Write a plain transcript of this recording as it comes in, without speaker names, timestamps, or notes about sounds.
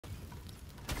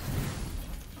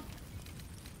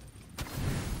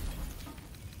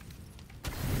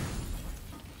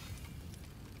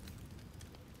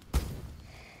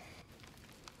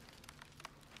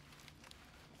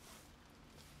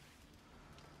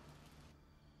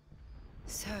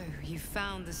So, you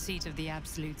found the seat of the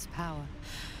Absolute's power.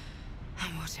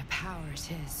 And what a power it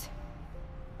is.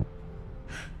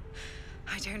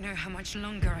 I don't know how much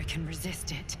longer I can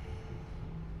resist it.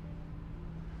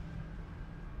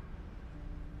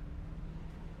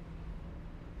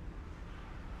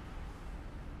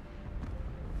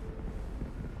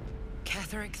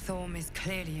 Catherick Thorm is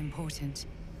clearly important.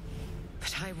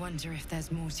 But I wonder if there's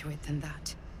more to it than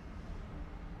that.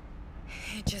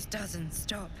 It just doesn't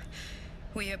stop.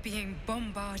 We are being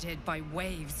bombarded by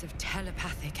waves of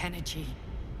telepathic energy.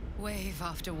 Wave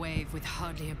after wave with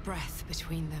hardly a breath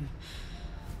between them.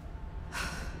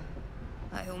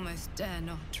 I almost dare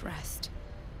not rest.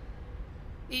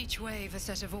 Each wave a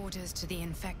set of orders to the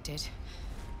infected.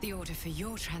 The order for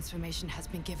your transformation has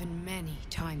been given many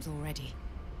times already.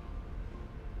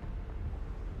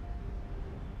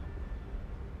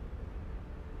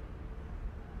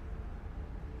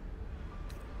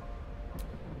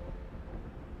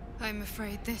 I'm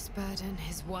afraid this burden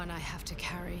is one I have to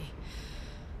carry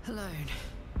alone.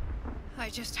 I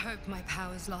just hope my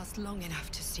powers last long enough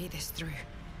to see this through.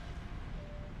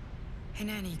 In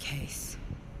any case,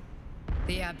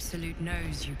 the Absolute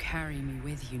knows you carry me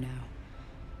with you now.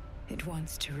 It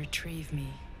wants to retrieve me.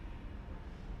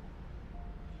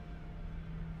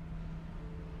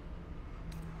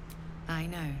 I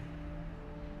know.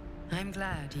 I'm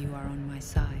glad you are on my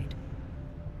side.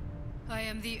 I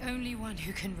am the only one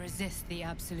who can resist the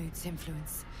Absolute's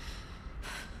influence.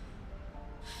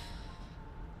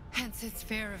 Hence its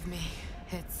fear of me,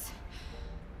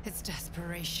 its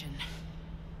desperation.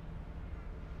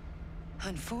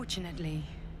 Unfortunately,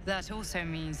 that also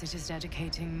means it is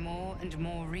dedicating more and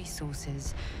more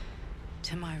resources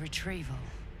to my retrieval.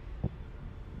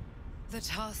 The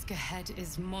task ahead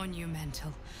is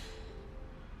monumental.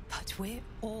 But we're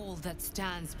all that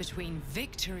stands between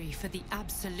victory for the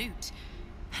Absolute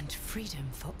and freedom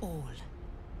for all.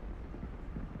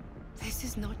 This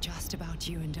is not just about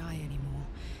you and I anymore.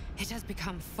 It has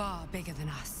become far bigger than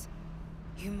us.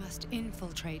 You must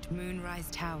infiltrate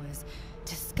Moonrise Towers,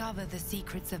 discover the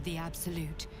secrets of the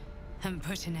Absolute, and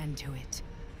put an end to it.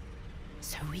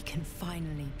 So we can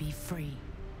finally be free.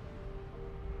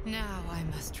 Now I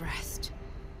must rest.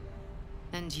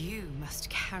 And you must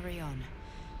carry on.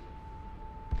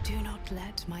 Do not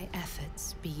let my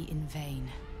efforts be in vain.